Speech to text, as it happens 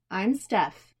I'm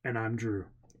Steph. And I'm Drew.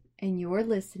 And you're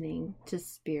listening to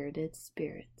Spirited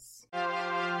Spirits.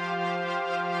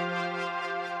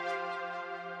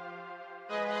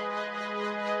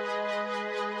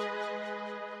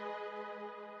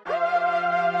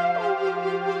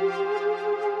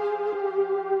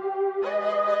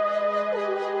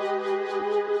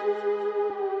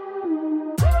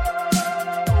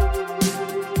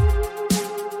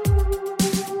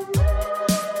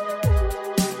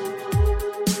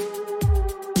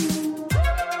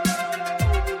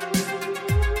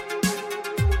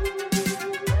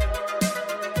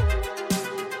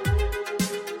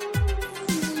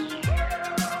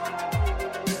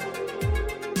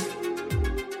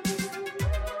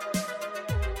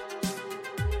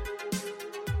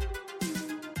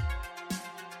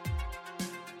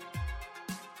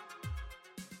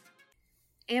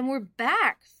 And we're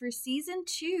back for season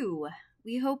 2.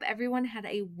 We hope everyone had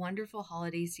a wonderful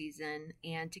holiday season.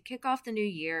 And to kick off the new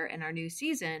year and our new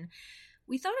season,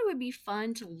 we thought it would be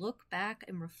fun to look back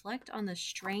and reflect on the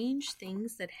strange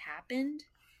things that happened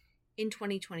in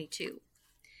 2022.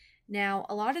 Now,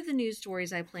 a lot of the news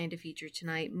stories I plan to feature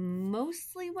tonight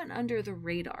mostly went under the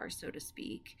radar, so to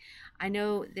speak. I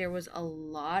know there was a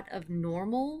lot of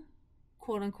normal,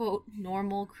 quote-unquote,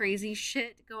 normal crazy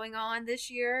shit going on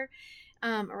this year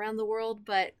around the world,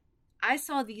 but I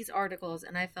saw these articles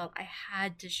and I felt I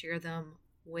had to share them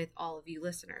with all of you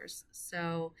listeners.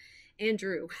 So,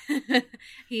 Andrew,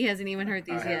 he hasn't even heard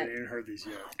these yet. I haven't even heard these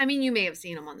yet. I mean, you may have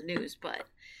seen them on the news, but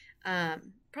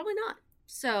probably not.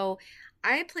 So,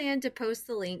 I plan to post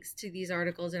the links to these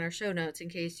articles in our show notes in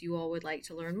case you all would like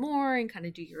to learn more and kind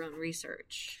of do your own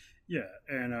research. Yeah,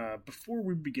 and before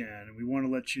we begin, we want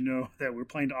to let you know that we're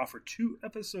planning to offer 2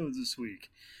 episodes this week,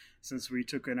 since we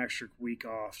took an extra week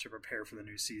off to prepare for the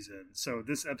new season. So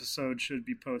this episode should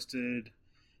be posted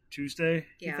Tuesday,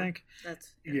 you think?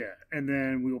 Yeah, and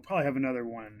then we will probably have another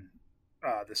one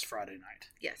this Friday night.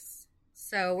 Yes.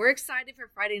 So we're excited for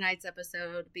Friday night's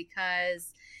episode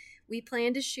because we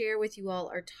plan to share with you all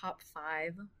our top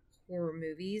 5 horror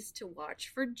movies to watch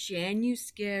for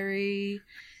January.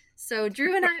 So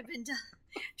Drew and I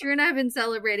have been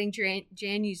celebrating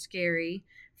January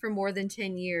for more than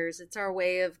 10 years. It's our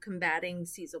way of combating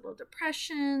seasonal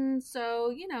depression.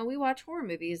 So, we watch horror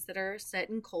movies that are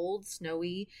set in cold,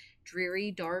 snowy,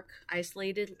 dreary, dark,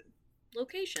 isolated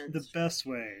locations. The best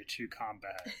way to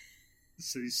combat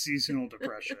seasonal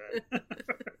depression.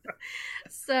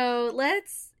 So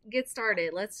let's get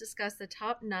started. Let's discuss the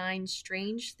top 9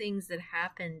 strange things that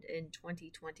happened in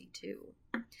 2022.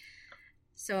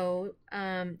 So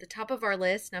the top of our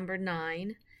list, number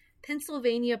 9,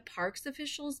 Pennsylvania parks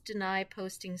officials deny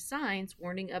posting signs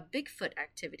warning of Bigfoot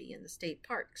activity in the state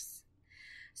parks.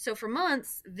 So for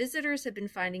months, visitors have been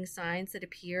finding signs that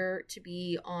appear to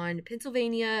be on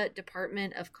Pennsylvania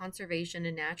Department of Conservation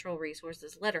and Natural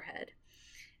Resources letterhead.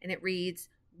 And it reads,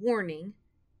 "Warning,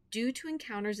 due to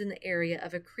encounters in the area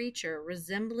of a creature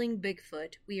resembling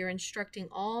Bigfoot, we are instructing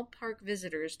all park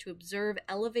visitors to observe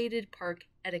elevated park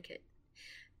etiquette.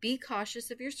 Be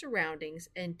cautious of your surroundings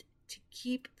and to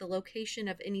keep the location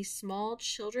of any small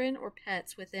children or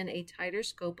pets within a tighter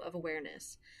scope of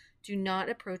awareness. Do not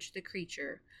approach the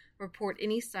creature. Report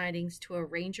any sightings to a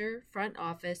ranger, front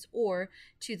office, or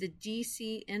to the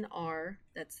DCNR,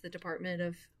 that's the Department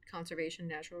of Conservation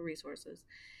and Natural Resources,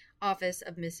 Office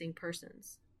of Missing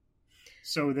Persons."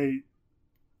 So they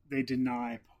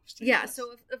deny posting. Yeah,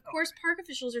 so of course park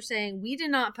officials are saying, we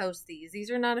did not post these. These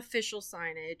are not official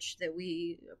signage that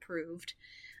we approved.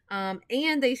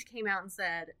 And they came out and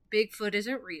said, Bigfoot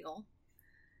isn't real.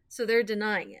 So they're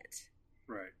denying it.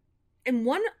 Right. And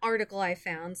one article I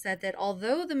found said that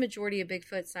although the majority of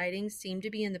Bigfoot sightings seem to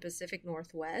be in the Pacific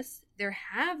Northwest, there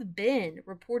have been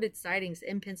reported sightings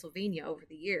in Pennsylvania over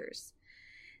the years.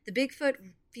 The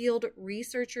Bigfoot Field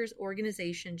Researchers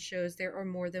Organization shows there are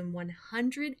more than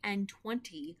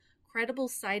 120 credible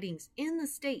sightings in the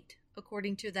state,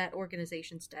 according to that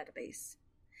organization's database.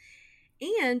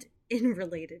 And in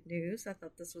related news, I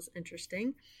thought this was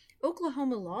interesting,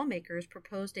 Oklahoma lawmakers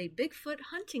proposed a Bigfoot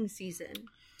hunting season.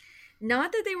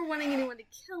 Not that they were wanting anyone to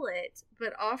kill it,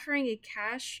 but offering a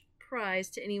cash prize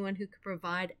to anyone who could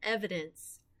provide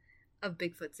evidence of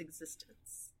Bigfoot's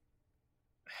existence.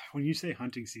 When you say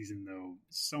hunting season, though,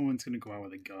 someone's going to go out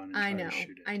with a gun and try to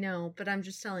shoot it. I know, but I'm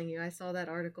just telling you, I saw that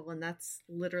article and that's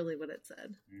literally what it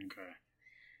said. Okay.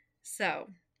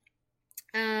 So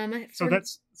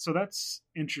that's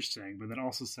interesting, but that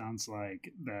also sounds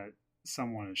like that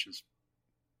someone is just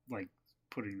like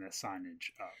putting that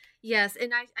signage up. Yes,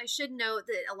 and I should note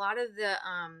that a lot of the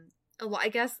I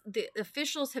guess the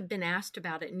officials have been asked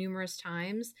about it numerous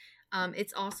times.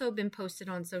 It's also been posted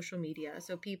on social media.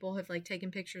 So people have like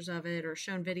taken pictures of it or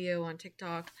shown video on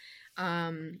TikTok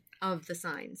of the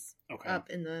signs up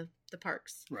in the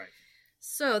parks. Right.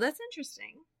 So that's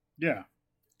interesting. Yeah.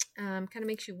 Kind of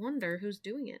makes you wonder who's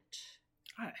doing it.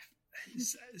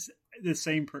 The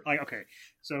same okay,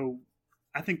 so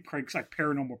I think pranks, like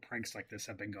paranormal pranks like this,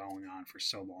 have been going on for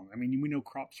so long. I mean, we know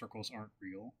crop circles aren't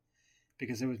real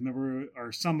because there was, remember,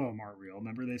 or some of them aren't real.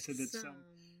 Remember they said that some,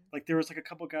 like there was like a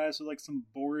couple guys with like some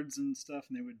boards and stuff,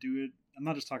 and they would do it. I'm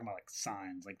not just talking about like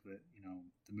Signs, like the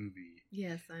the movie.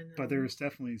 Yes, I know. But there was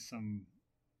definitely some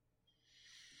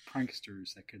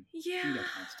pranksters that could do that kind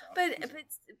of stuff.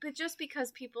 But just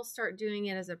because people start doing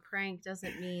it as a prank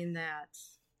doesn't mean that.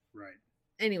 Right.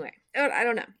 Anyway, I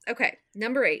don't know. Okay,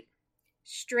 number 8.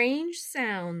 Strange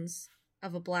sounds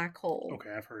of a black hole.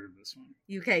 Okay, I've heard of this one.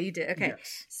 Okay, you did. Okay.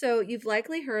 Yes. So you've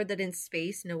likely heard that in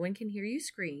space, no one can hear you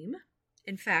scream.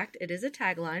 In fact, it is a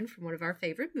tagline from one of our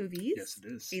favorite movies. Yes,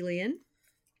 it is. Alien.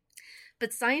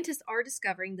 But scientists are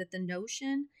discovering that the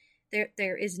notion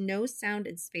there is no sound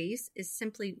in space is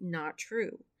simply not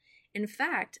true. In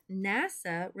fact,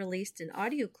 NASA released an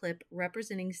audio clip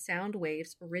representing sound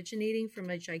waves originating from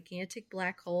a gigantic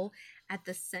black hole at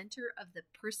the center of the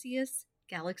Perseus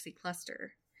galaxy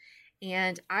cluster.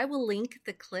 And I will link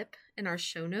the clip in our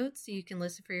show notes so you can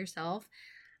listen for yourself.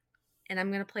 And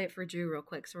I'm going to play it for Drew real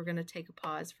quick. So we're going to take a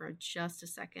pause for just a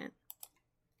second.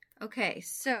 Okay,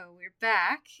 so we're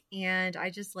back, and I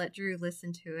just let Drew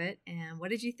listen to it. And what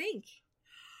did you think?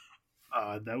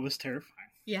 That was terrifying.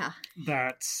 Yeah.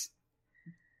 That's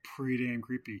pretty damn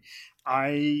creepy.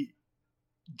 I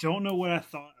don't know what I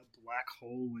thought a black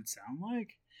hole would sound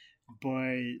like,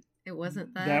 but it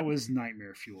wasn't that. That was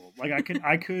nightmare fuel. Like I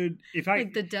could if I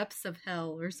like the depths of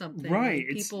hell or something. Right,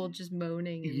 like people just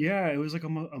moaning. And... Yeah, it was like a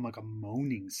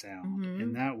moaning sound,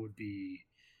 and that would be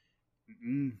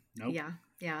nope.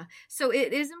 Yeah. So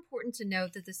it is important to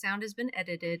note that the sound has been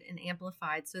edited and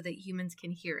amplified so that humans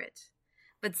can hear it.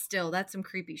 But still, that's some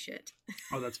creepy shit.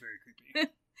 Oh, that's very creepy.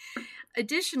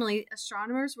 Additionally,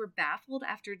 astronomers were baffled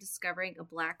after discovering a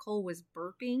black hole was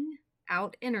burping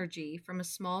out energy from a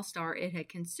small star it had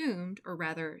consumed, or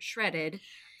rather shredded.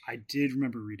 I did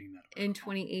remember reading that in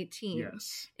 2018.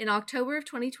 Yes. In October of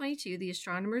 2022, the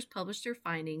astronomers published their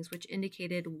findings, which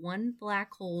indicated one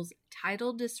black hole's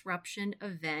tidal disruption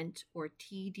event, or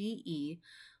TDE,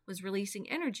 was releasing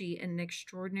energy at an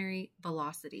extraordinary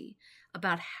velocity,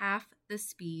 about half the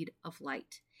speed of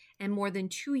light, and more than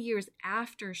 2 years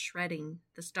after shredding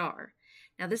the star.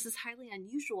 Now, this is highly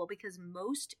unusual because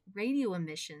most radio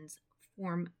emissions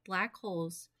from black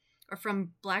holes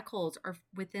are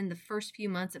within the first few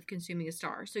months of consuming a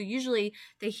star. So usually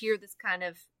they hear this kind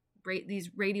of these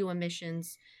radio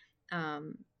emissions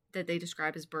that they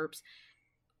describe as burps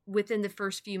within the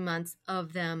first few months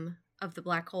of the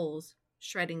black holes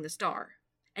shredding the star.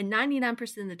 And 99%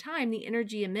 of the time, the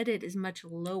energy emitted is much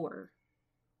lower.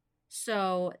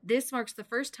 So this marks the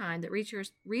first time that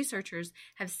researchers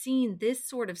have seen this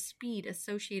sort of speed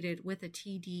associated with a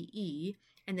TDE,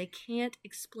 and they can't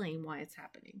explain why it's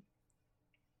happening.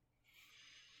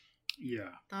 Yeah.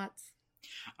 Thoughts?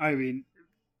 I mean,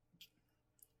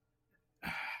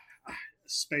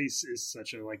 space is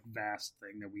such a vast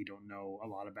thing that we don't know a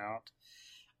lot about.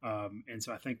 And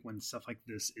so I think when stuff like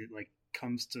this, it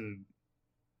comes to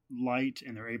light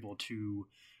and they're able to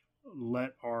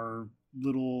let our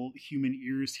little human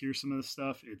ears hear some of the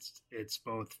stuff, it's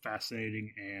both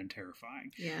fascinating and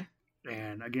terrifying. Yeah.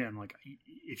 And again,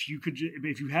 if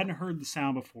you hadn't heard the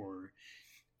sound before,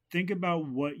 think about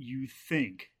what you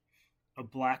think a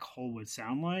black hole would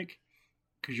sound like,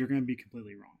 because you're going to be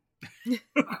completely wrong.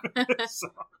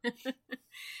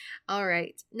 All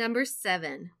right. Number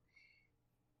 7.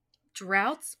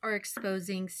 Droughts are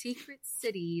exposing secret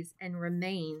cities and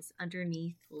remains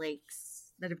underneath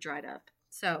lakes that have dried up.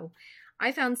 So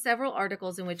I found several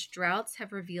articles in which droughts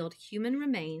have revealed human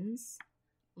remains,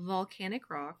 volcanic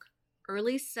rock,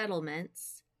 early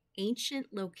settlements, ancient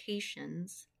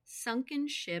locations, sunken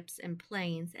ships and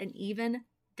planes, and even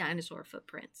dinosaur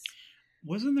footprints.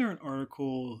 Wasn't there an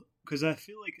article, because I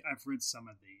feel like I've read some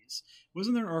of these,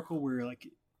 wasn't there an article where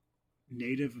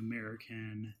Native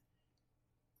American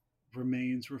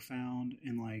remains were found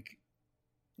in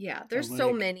yeah, there's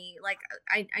so many.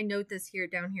 I note this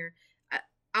down here.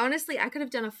 Honestly, I could have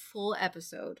done a full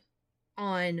episode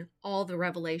on all the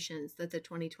revelations that the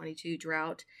 2022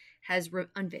 drought has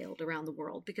unveiled around the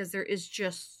world, because there is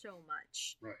just so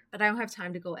much. Right. But I don't have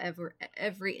time to go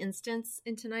every instance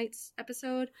in tonight's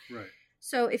episode. Right.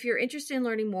 So if you're interested in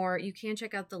learning more, you can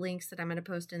check out the links that I'm going to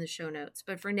post in the show notes.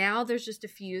 But for now, there's just a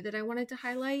few that I wanted to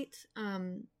highlight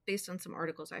based on some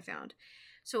articles I found.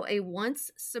 So a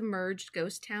once submerged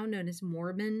ghost town known as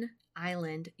Mormon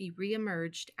Island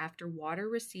reemerged after water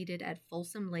receded at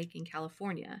Folsom Lake in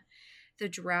California. The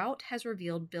drought has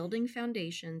revealed building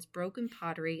foundations, broken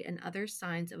pottery, and other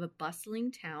signs of a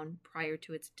bustling town prior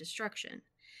to its destruction.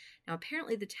 Now,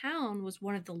 apparently the town was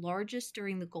one of the largest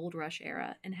during the Gold Rush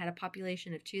era and had a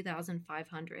population of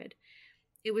 2,500.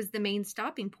 It was the main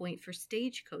stopping point for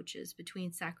stagecoaches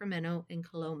between Sacramento and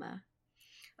Coloma.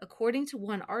 According to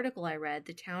one article I read,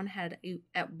 the town had,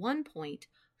 at one point,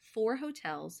 4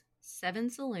 hotels, 7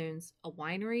 saloons, a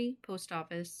winery, post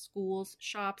office, schools,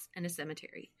 shops, and a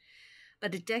cemetery.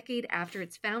 But a decade after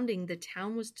its founding, the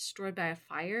town was destroyed by a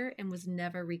fire and was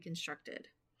never reconstructed.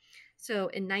 So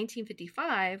in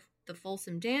 1955, the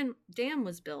Folsom Dam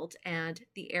was built and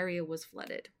the area was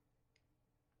flooded.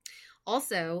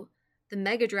 Also, the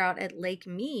mega drought at Lake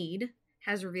Mead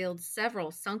has revealed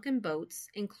several sunken boats,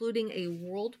 including a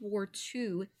World War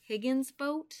II Higgins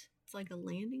boat. It's like a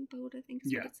landing boat, I think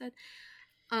is what it said.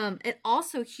 And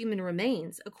also human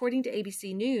remains. According to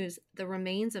ABC News, the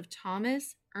remains of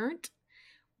Thomas Erndt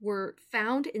were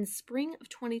found in spring of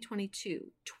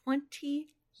 2022, 20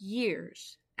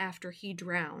 years after he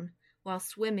drowned while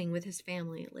swimming with his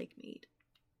family at Lake Mead,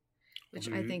 which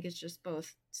I think is just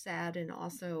both sad and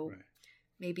also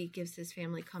maybe gives his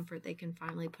family comfort they can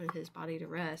finally put his body to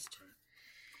rest.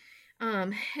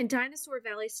 In Dinosaur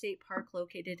Valley State Park,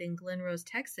 located in Glen Rose,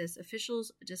 Texas,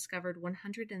 officials discovered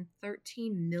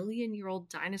 113 million-year-old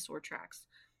dinosaur tracks,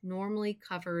 normally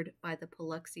covered by the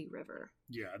Paluxy River.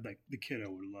 Yeah, like the kiddo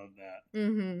would love that.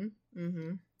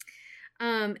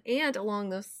 And along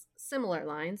those similar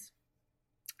lines,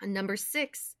 number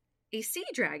 6, a sea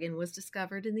dragon was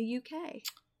discovered in the UK.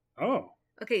 Oh.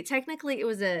 Okay, technically it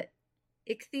was a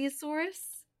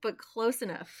ichthyosaurus, but close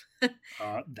enough.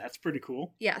 That's pretty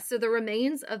cool. Yeah, so the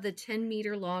remains of the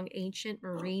 10-meter-long ancient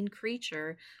marine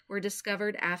creature were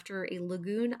discovered after a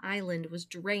lagoon island was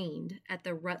drained at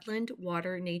the Rutland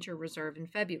Water Nature Reserve in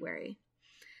February.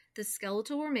 The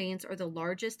skeletal remains are the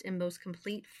largest and most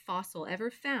complete fossil ever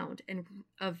found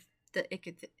of the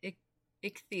ichthyosaur.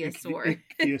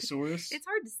 Ichthyosaurus? It's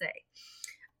hard to say.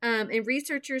 And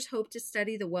researchers hope to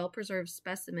study the well-preserved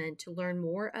specimen to learn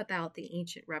more about the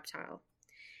ancient reptile.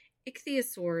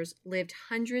 Ichthyosaurs lived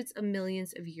hundreds of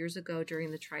millions of years ago during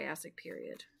the Triassic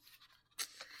period.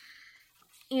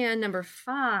 And number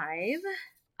 5,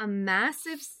 a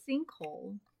massive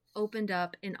sinkhole opened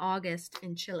up in August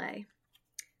in Chile.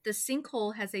 The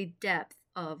sinkhole has a depth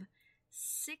of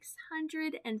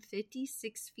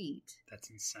 656 feet. That's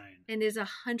insane. And is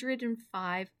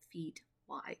 105 feet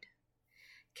wide.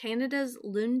 Canada's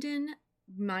Lundin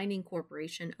Mining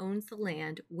Corporation owns the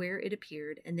land where it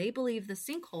appeared, and they believe the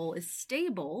sinkhole is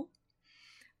stable,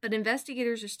 but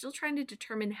investigators are still trying to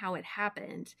determine how it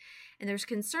happened. And there's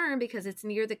concern because it's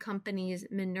near the company's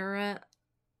Minera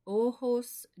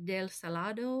Ojos del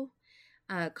Salado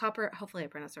copper, hopefully I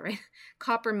pronounced it right,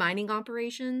 copper mining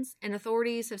operations, and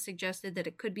authorities have suggested that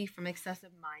it could be from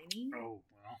excessive mining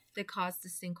that caused the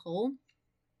sinkhole.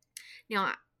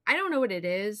 Now, I don't know what it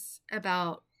is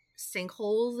about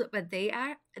sinkholes, but they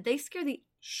scare the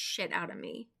shit out of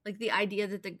me. Like the idea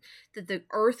that the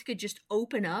earth could just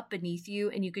open up beneath you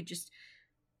and you could just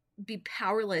be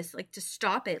powerless, like to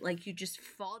stop it, like you just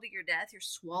fall to your death, you're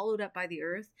swallowed up by the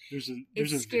earth.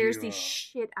 It scares the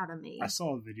shit out of me. I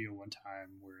saw a video one time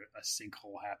where a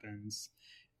sinkhole happens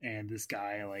and this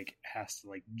guy like has to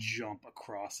like jump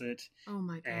across it. Oh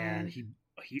my god. And he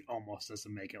almost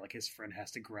doesn't make it. Like his friend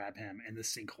has to grab him and the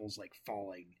sinkhole's like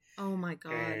falling. Oh my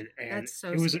god. And that's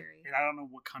so scary. And I don't know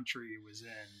what country it was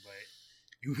in, but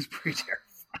it was pretty terrifying.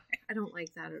 I don't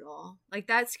like that at all. Like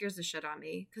that scares the shit out of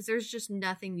me because there's just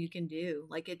nothing you can do.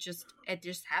 Like it just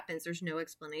happens. There's no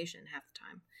explanation half the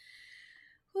time.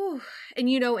 Whew. And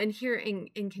and here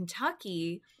in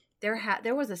Kentucky,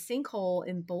 there was a sinkhole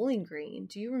in Bowling Green.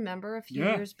 Do you remember a few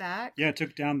years back? Yeah, it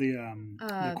took down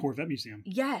the Corvette Museum.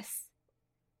 Yes.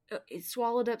 It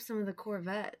swallowed up some of the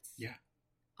Corvettes. Yeah.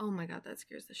 Oh my god, that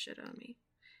scares the shit out of me.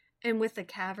 And with the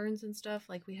caverns and stuff,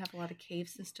 like we have a lot of cave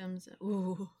systems.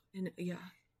 Ooh, and yeah.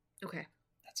 Okay.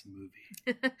 That's a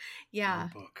movie. Yeah. Or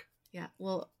a book. Yeah.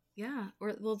 Well, yeah.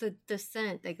 The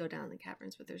Descent, they go down the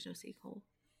caverns, but there's no sinkhole.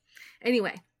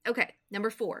 Anyway, okay.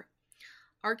 Number 4.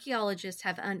 Archaeologists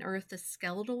have unearthed the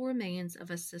skeletal remains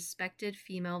of a suspected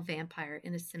female vampire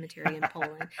in a cemetery in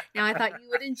Poland. Now, I thought you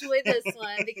would enjoy this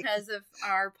one because of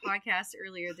our podcast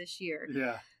earlier this year.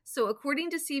 Yeah. So, according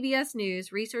to CBS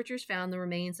News, researchers found the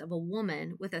remains of a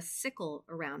woman with a sickle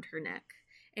around her neck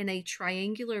and a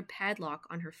triangular padlock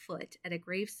on her foot at a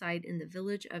gravesite in the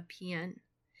village of Pien.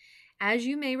 As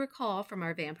you may recall from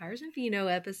our Vampires and Vino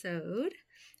episode,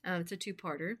 it's a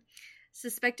two-parter,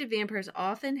 suspected vampires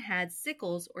often had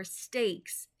sickles or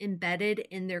stakes embedded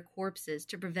in their corpses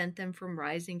to prevent them from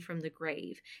rising from the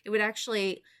grave. It would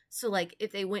actually, so like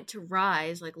if they went to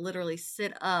rise, like literally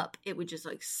sit up, it would just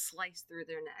like slice through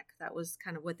their neck. That was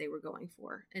kind of what they were going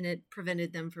for. And it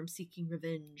prevented them from seeking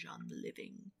revenge on the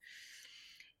living.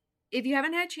 If you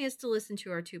haven't had a chance to listen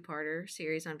to our two-parter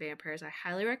series on vampires, I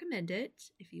highly recommend it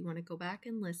if you want to go back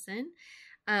and listen.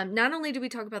 Not only did we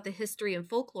talk about the history and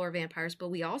folklore of vampires, but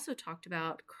we also talked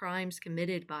about crimes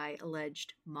committed by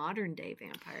alleged modern-day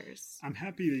vampires. I'm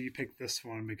happy that you picked this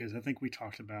one because I think we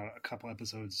talked about a couple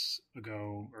episodes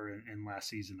ago, or in last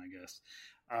season, I guess,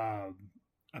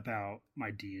 about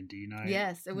my D&D night.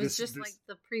 Yes, it was this, like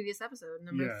the previous episode,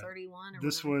 number 31 or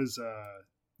this whatever. Was,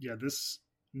 this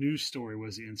news story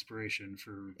was the inspiration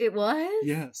for... It was?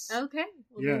 Yes. Okay.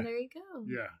 Well, then there you go.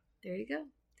 Yeah. There you go.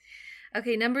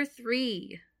 Okay, number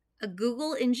 3. A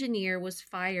Google engineer was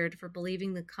fired for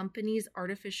believing the company's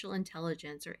artificial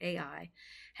intelligence, or AI,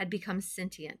 had become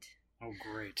sentient. Oh,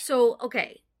 great. So,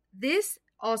 okay, this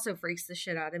also freaks the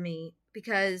shit out of me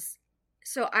because,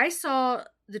 so I saw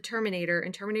the Terminator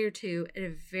and Terminator 2 at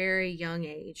a very young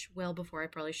age, well before I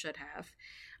probably should have.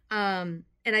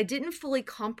 And I didn't fully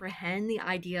comprehend the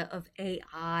idea of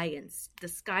AI and the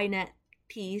Skynet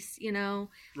piece, you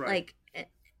know? Right.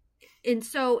 And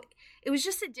so it was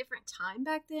just a different time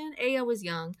back then. I was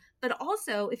young. But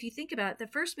also, if you think about it, the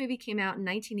first movie came out in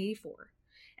 1984.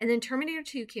 And then Terminator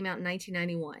 2 came out in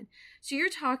 1991. So you're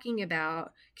talking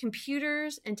about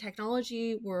computers and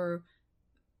technology were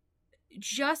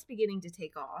just beginning to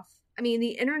take off. I mean,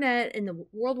 the internet and the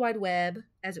World Wide Web,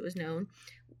 as it was known,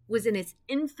 was in its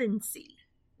infancy,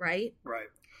 right? Right.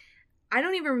 I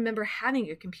don't even remember having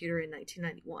a computer in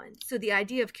 1991. So the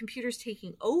idea of computers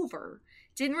taking over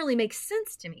didn't really make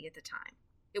sense to me at the time.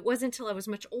 It wasn't until I was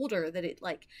much older that it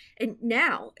and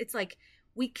now it's like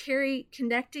we carry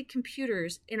connected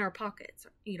computers in our pockets,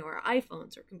 you know, our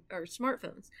iPhones or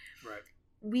smartphones. Right.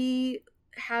 We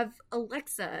have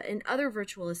Alexa and other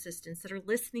virtual assistants that are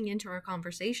listening into our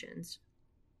conversations.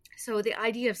 So the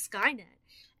idea of Skynet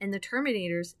and the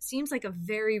Terminators seems like a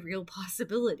very real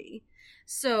possibility.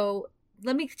 So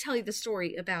let me tell you the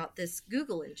story about this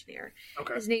Google engineer.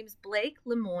 Okay. His name's Blake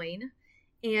Lemoine,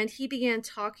 and he began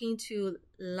talking to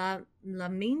Lambda,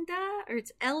 or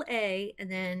it's L-A,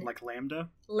 and then... Like Lambda?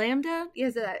 Lambda?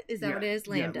 Is that what it is?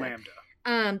 Lambda. Yeah,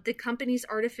 Lambda. The company's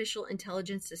artificial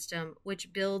intelligence system,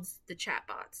 which builds the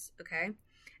chatbots, okay?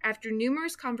 After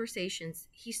numerous conversations,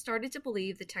 he started to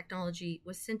believe the technology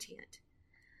was sentient.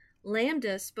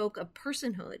 Lambda spoke of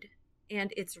personhood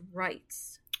and its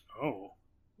rights. Oh.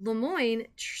 Lemoine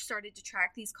started to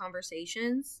track these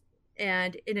conversations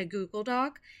and in a Google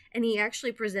Doc, and he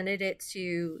actually presented it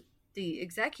to the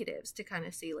executives to kind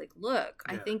of see, like, look,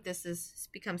 I think this has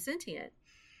become sentient.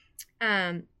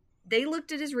 They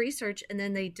looked at his research, and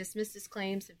then they dismissed his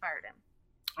claims and fired him.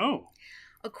 Oh.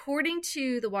 According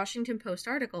to the Washington Post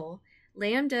article,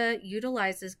 Lambda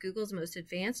utilizes Google's most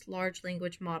advanced large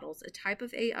language models, a type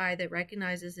of AI that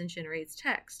recognizes and generates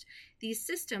text. These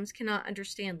systems cannot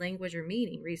understand language or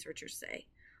meaning, researchers say,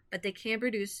 but they can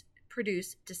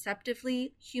produce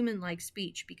deceptively human-like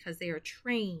speech because they are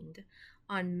trained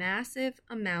on massive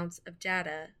amounts of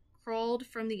data crawled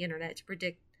from the internet to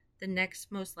predict the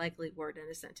next most likely word in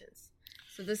a sentence.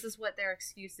 So this is what their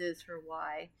excuse is for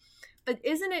why. But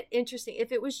isn't it interesting?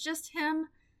 If it was just him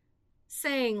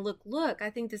saying, look, I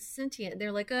think this is sentient,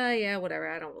 they're like, oh, yeah, whatever,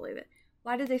 I don't believe it.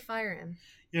 Why did they fire him?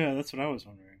 Yeah, that's what I was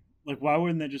wondering. Like, why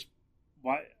wouldn't they just...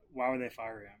 Why would they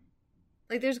fire him?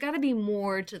 Like, there's got to be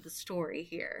more to the story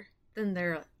here than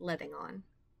they're letting on.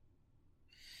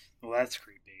 Well, that's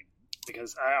creepy.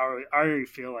 Because I already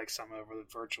feel like some of the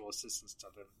virtual assistant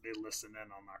stuff, they listen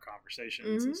in on our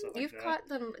conversations and stuff like You've that. caught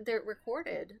them. They're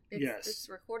recorded. It's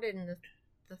recorded in the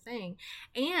thing.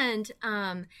 And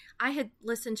I had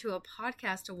listened to a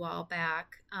podcast a while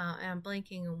back, and I'm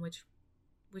blanking on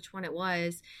which one it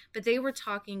was, but they were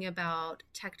talking about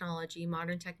technology,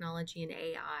 modern technology and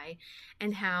AI,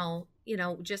 and how, you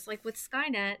know, just like with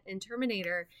Skynet and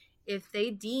Terminator, if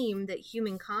they deem that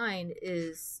humankind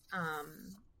is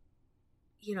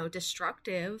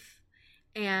destructive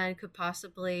and could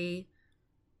possibly,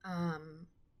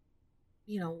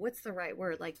 what's the right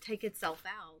word? Like, take itself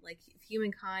out. Like, if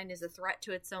humankind is a threat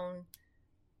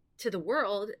to the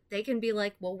world, they can be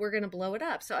like, well, we're going to blow it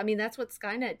up. So, I mean, that's what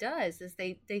Skynet does, is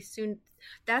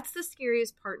that's the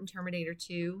scariest part in Terminator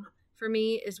 2 for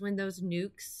me, is when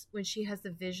when she has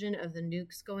the vision of the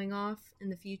nukes going off in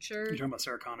the future. You're talking about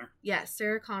Sarah Connor? Yes,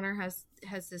 Sarah Connor has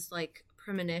this, like,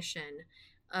 premonition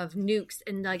of nukes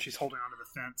and like she's holding onto the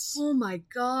fence. Oh my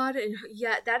god! And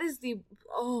yeah, that is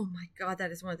oh my god,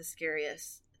 that is one of the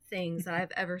scariest things that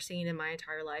I've ever seen in my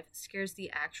entire life. It scares the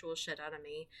actual shit out of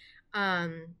me.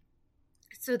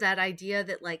 So that idea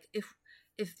that like if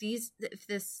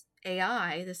this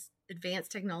AI, this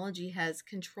advanced technology has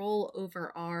control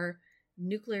over our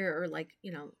nuclear or like,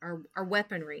 you know, our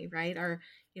weaponry, right? Our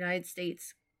United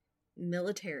States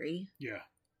military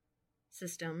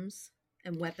systems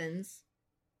and weapons,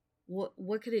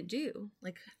 what could it do?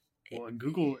 Like, well, and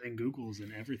Google's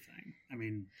in everything. I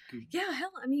mean, yeah,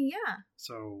 hell, I mean, yeah.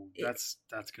 So that's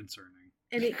concerning.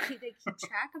 And they keep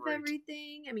track of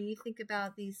everything. I mean, you think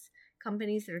about these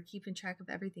companies that are keeping track of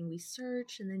everything we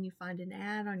search, and then you find an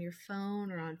ad on your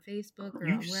phone or on Facebook or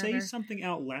you say something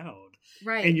out loud,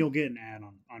 right? And you'll get an ad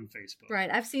on Facebook, right?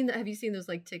 Have you seen those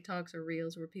like TikToks or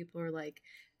Reels where people are like,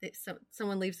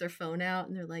 someone leaves their phone out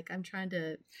and they're like, I'm trying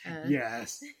to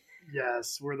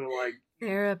Yes, where they're like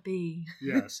therapy.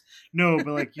 Yes. No,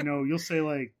 but like, you know, you'll say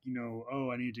like, you know,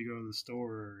 oh, I need to go to the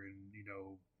store and, you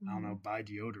know, I don't know, buy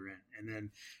deodorant. And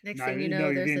then next thing you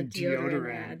know, there's a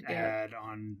deodorant ad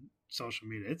on social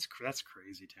media. That's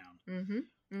crazy town.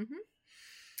 Mm-hmm. Mm-hmm.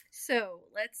 So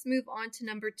let's move on to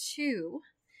number 2.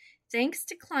 Thanks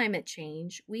to climate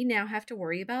change, we now have to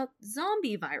worry about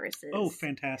zombie viruses. Oh,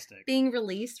 fantastic. Being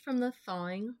released from the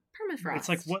thawing permafrost. It's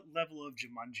like, what level of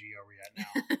Jumanji are we at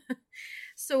now?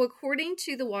 So according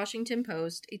to the Washington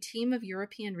Post, a team of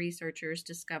European researchers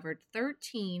discovered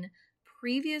 13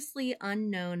 previously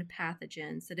unknown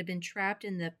pathogens that had been trapped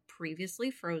in the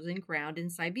previously frozen ground in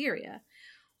Siberia.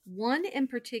 One in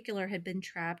particular had been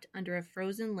trapped under a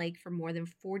frozen lake for more than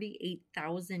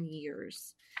 48,000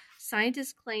 years.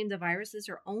 Scientists claim the viruses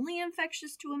are only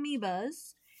infectious to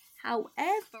amoebas.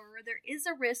 However, there is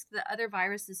a risk that other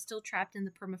viruses still trapped in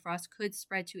the permafrost could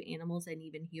spread to animals and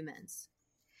even humans.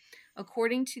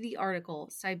 According to the article,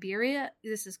 Siberia,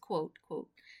 this is quote,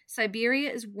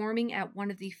 Siberia is warming at one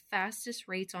of the fastest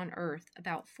rates on Earth,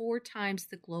 about 4 times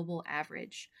the global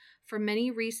average. For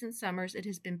many recent summers, it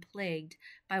has been plagued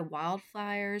by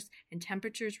wildfires and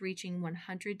temperatures reaching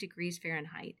 100 degrees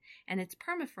Fahrenheit, and its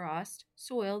permafrost,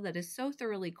 soil that is so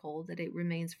thoroughly cold that it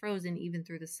remains frozen even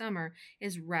through the summer,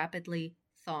 is rapidly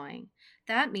thawing.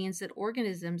 That means that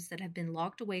organisms that have been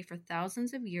locked away for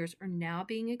thousands of years are now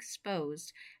being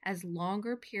exposed as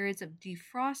longer periods of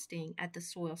defrosting at the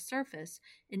soil surface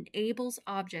enables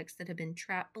objects that have been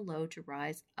trapped below to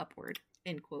rise upward.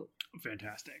 End quote.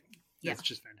 Fantastic. Yeah. That's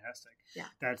just fantastic. Yeah.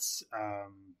 That's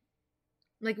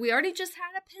like, we already just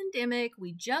had a pandemic.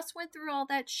 We just went through all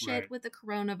that shit with the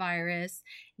coronavirus.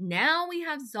 Now we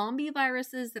have zombie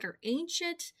viruses that are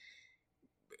ancient.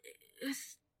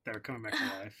 That are coming back to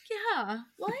life. Yeah.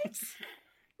 What?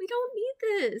 We don't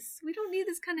need this. We don't need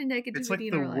this kind of negativity. It's like in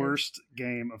the our worst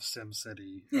game of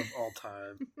SimCity of all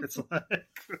time. It's like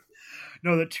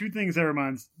no, the 2 things that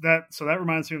reminds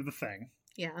me of The Thing.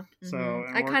 Yeah. Mm-hmm. So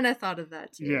I kind of thought of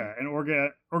that too. Yeah, an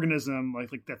organism like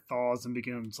that thaws and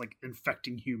becomes like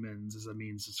infecting humans as a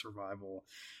means of survival.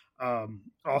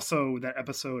 Also, that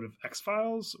episode of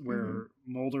X-Files where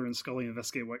Mulder and Scully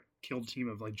investigate what killed a team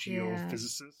of like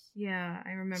geophysicists. Yeah,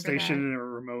 I remember stationed that. in a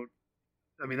remote.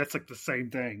 I mean, that's like the same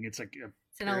thing. It's like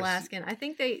it's an Alaskan. I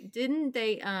think they didn't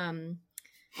they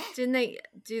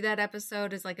do that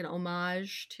episode as like an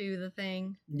homage to The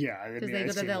Thing? Yeah, because they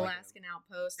go to the Alaskan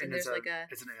outpost and there's like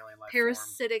it's an alien life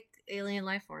parasitic alien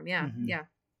life form. Yeah, yeah.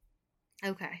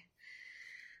 Okay.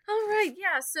 All right,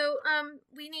 yeah. So,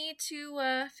 we need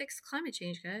to fix climate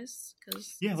change, guys.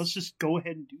 Yeah, let's just go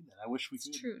ahead and do that. I wish we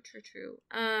could. True.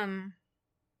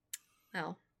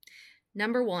 Well,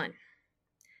 number 1,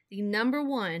 the number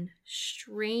 1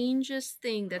 strangest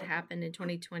thing that happened in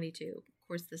 2022. Of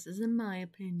course, this is in my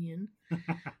opinion.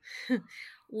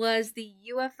 Was the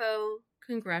UFO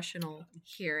congressional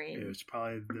hearing. It was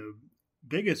probably the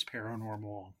biggest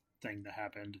paranormal thing that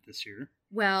happened this year.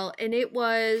 Well, and it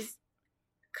was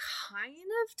kind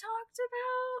of talked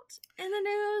about in the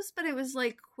news, but it was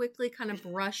like quickly kind of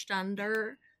brushed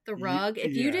under the rug.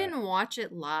 If you didn't watch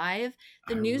it live,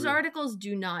 the news articles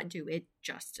do not do it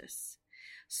justice.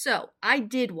 So I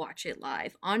did watch it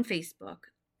live on Facebook,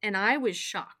 and I was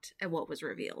shocked at what was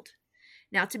revealed.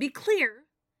 Now, to be clear,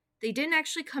 they didn't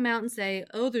actually come out and say,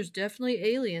 oh, there's definitely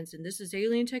aliens, and this is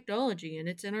alien technology, and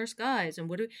it's in our skies,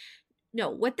 and No,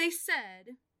 what they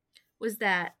said was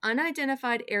that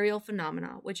unidentified aerial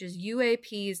phenomena, which is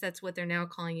UAPs, that's what they're now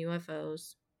calling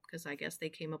UFOs, because I guess they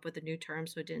came up with a new term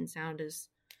so it didn't sound as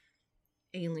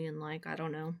alien-like, I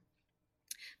don't know.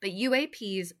 But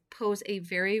UAPs pose a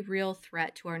very real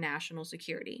threat to our national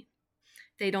security.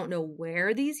 They don't know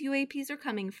where these UAPs are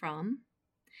coming from.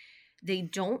 They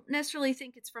don't necessarily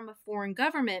think it's from a foreign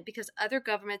government because other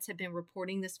governments have been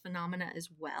reporting this phenomena as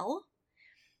well,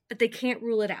 but they can't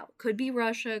rule it out. Could be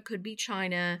Russia, could be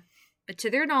China, but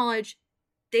to their knowledge,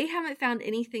 they haven't found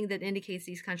anything that indicates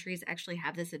these countries actually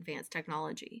have this advanced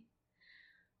technology.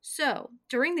 So,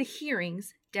 during the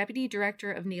hearings, Deputy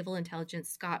Director of Naval Intelligence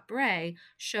Scott Bray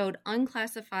showed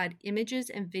unclassified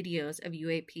images and videos of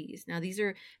UAPs. Now, these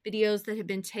are videos that have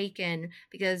been taken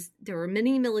because there were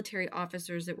many military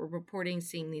officers that were reporting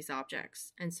seeing these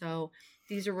objects. And so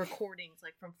these are recordings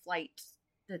like from flights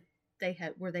that they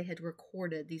had where they had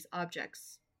recorded these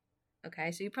objects.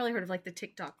 Okay, so you probably heard of like the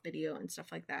TikTok video and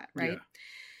stuff like that, right? Yeah.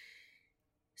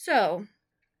 So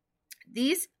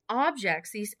these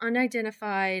objects, these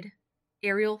unidentified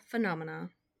aerial phenomena,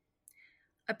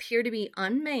 appear to be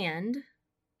unmanned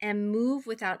and move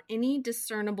without any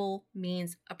discernible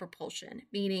means of propulsion,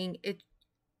 meaning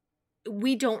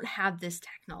we don't have this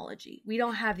technology. We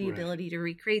don't have the ability to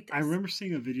recreate this. I remember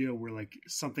seeing a video where like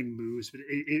something moves, but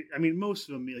most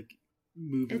of them like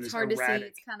move. It's hard erratic. To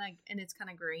see. It's kind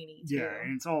of grainy too. Yeah,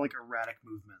 and it's all like erratic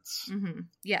movements. Mm-hmm.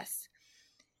 Yes.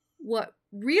 What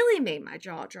really made my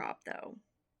jaw drop, though,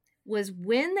 was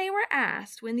when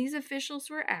these officials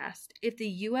were asked if the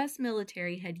U.S.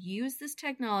 military had used this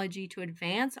technology to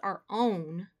advance our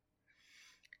own,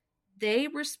 they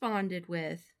responded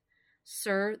with,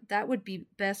 "Sir, that would be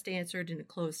best answered in a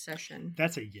closed session."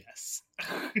 That's a yes.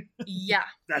 Yeah.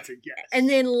 That's a yes. And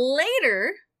then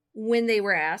later, when they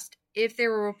were asked if there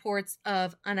were reports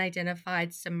of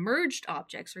unidentified submerged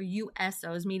objects, or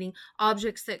USOs, meaning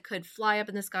objects that could fly up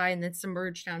in the sky and then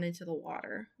submerge down into the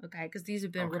water, okay, because these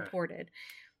have been reported.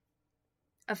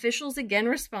 Officials again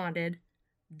responded,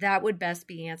 that would best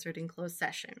be answered in closed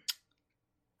session.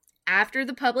 After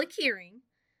the public hearing,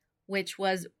 which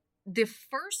was the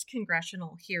first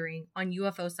congressional hearing on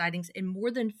UFO sightings in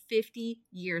more than 50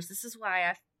 years. This is why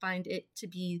I find it to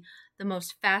be the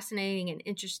most fascinating and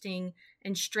interesting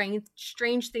and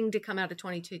strange thing to come out of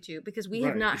 2022, because we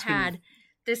have not had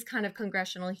this kind of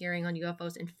congressional hearing on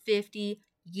UFOs in 50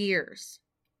 years.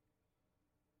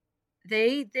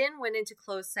 They then went into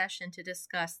closed session to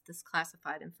discuss this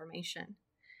classified information.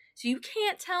 So you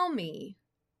can't tell me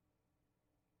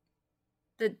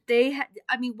that they had,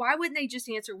 why wouldn't they just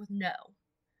answer with no?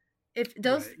 If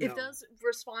those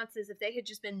responses, if they had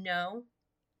just been no,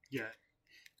 yeah,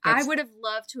 I would have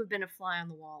loved to have been a fly on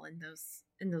the wall in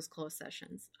those closed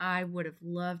sessions. I would have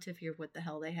loved to hear what the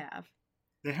hell they have.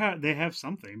 They have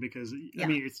something, because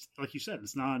it's like you said,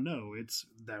 it's not a no.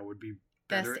 That would be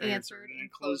better best answered in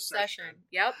closed session.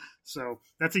 Yep. So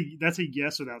that's a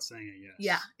yes without saying a yes.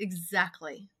 Yeah,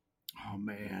 exactly. Oh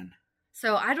man.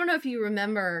 So I don't know if you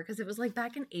remember, because it was like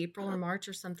back in April or March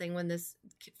or something when this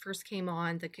first came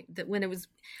on,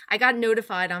 I got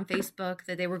notified on Facebook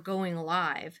that they were going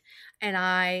live, and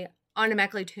I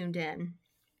automatically tuned in.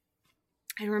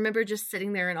 I remember just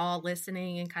sitting there and all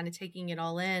listening and kind of taking it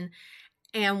all in.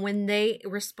 And when they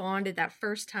responded that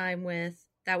first time with,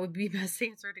 that would be best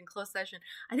answered in closed session,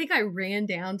 I think I ran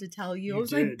down to tell you. I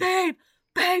was like, babe,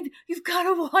 you've got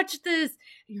to watch this.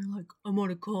 And you're like, I'm on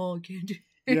a call. I can't do it.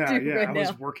 Yeah, I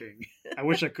was working. I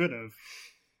wish I could have.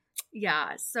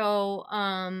 Yeah, so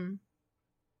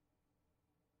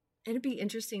it'd be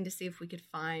interesting to see if we could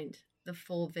find the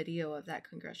full video of that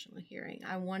congressional hearing.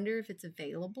 I wonder if it's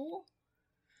available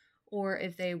or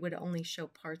if they would only show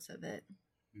parts of it.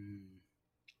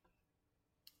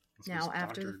 Now,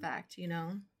 after the fact,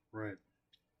 Right.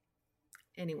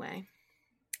 Anyway.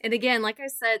 And again, like I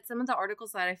said, some of the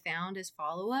articles that I found as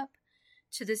follow-up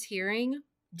to this hearing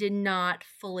did not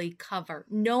fully cover.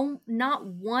 No, not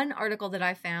one article that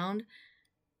I found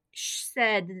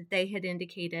said that they had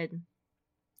indicated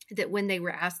that when they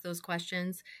were asked those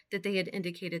questions, that they had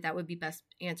indicated that would be best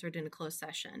answered in a closed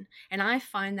session. And I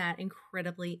find that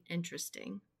incredibly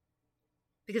interesting,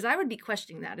 because I would be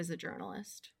questioning that as a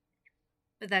journalist.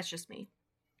 But that's just me.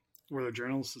 Were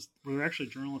there actually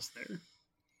journalists there?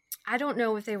 I don't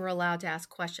know if they were allowed to ask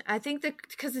questions. I think that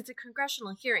because it's a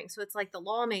congressional hearing, so it's like the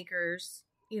lawmakers,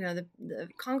 the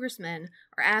congressmen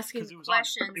are asking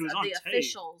questions of the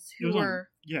officials who were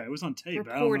it was on tape.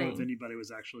 Reporting. I don't know if anybody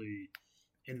was actually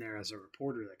in there as a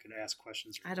reporter that could ask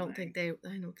questions. I don't think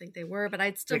they were, but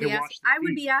I'd still be asking. I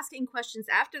would be asking questions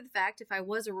after the fact if I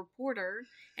was a reporter,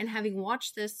 and having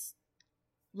watched this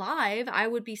live, I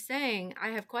would be saying, I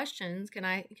have questions.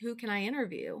 Who can I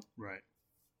interview? Right.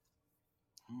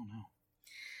 I don't know.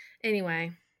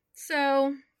 Anyway,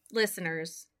 so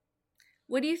listeners,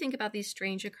 what do you think about these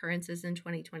strange occurrences in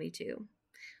 2022?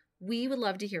 We would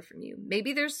love to hear from you.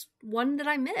 Maybe there's one that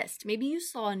I missed. Maybe you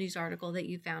saw a news article that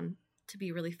you found to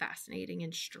be really fascinating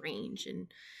and strange, and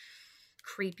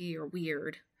creepy or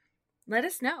weird, let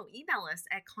us know. Email us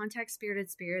at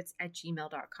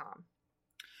contactspiritedspirits@gmail.com.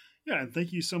 Yeah, and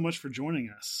thank you so much for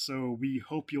joining us. So we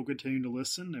hope you'll continue to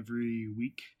listen every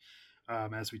week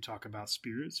as we talk about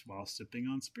spirits while sipping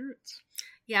on spirits.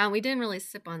 Yeah, we didn't really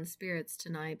sip on spirits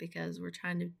tonight because we're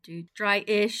trying to do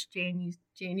dry-ish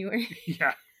January.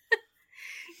 Yeah.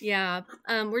 Yeah,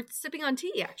 we're sipping on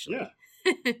tea, actually. Yeah,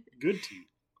 good tea.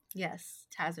 Yes,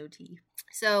 Tazo tea.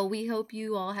 So we hope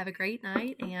you all have a great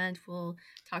night, and we'll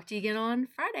talk to you again on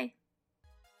Friday.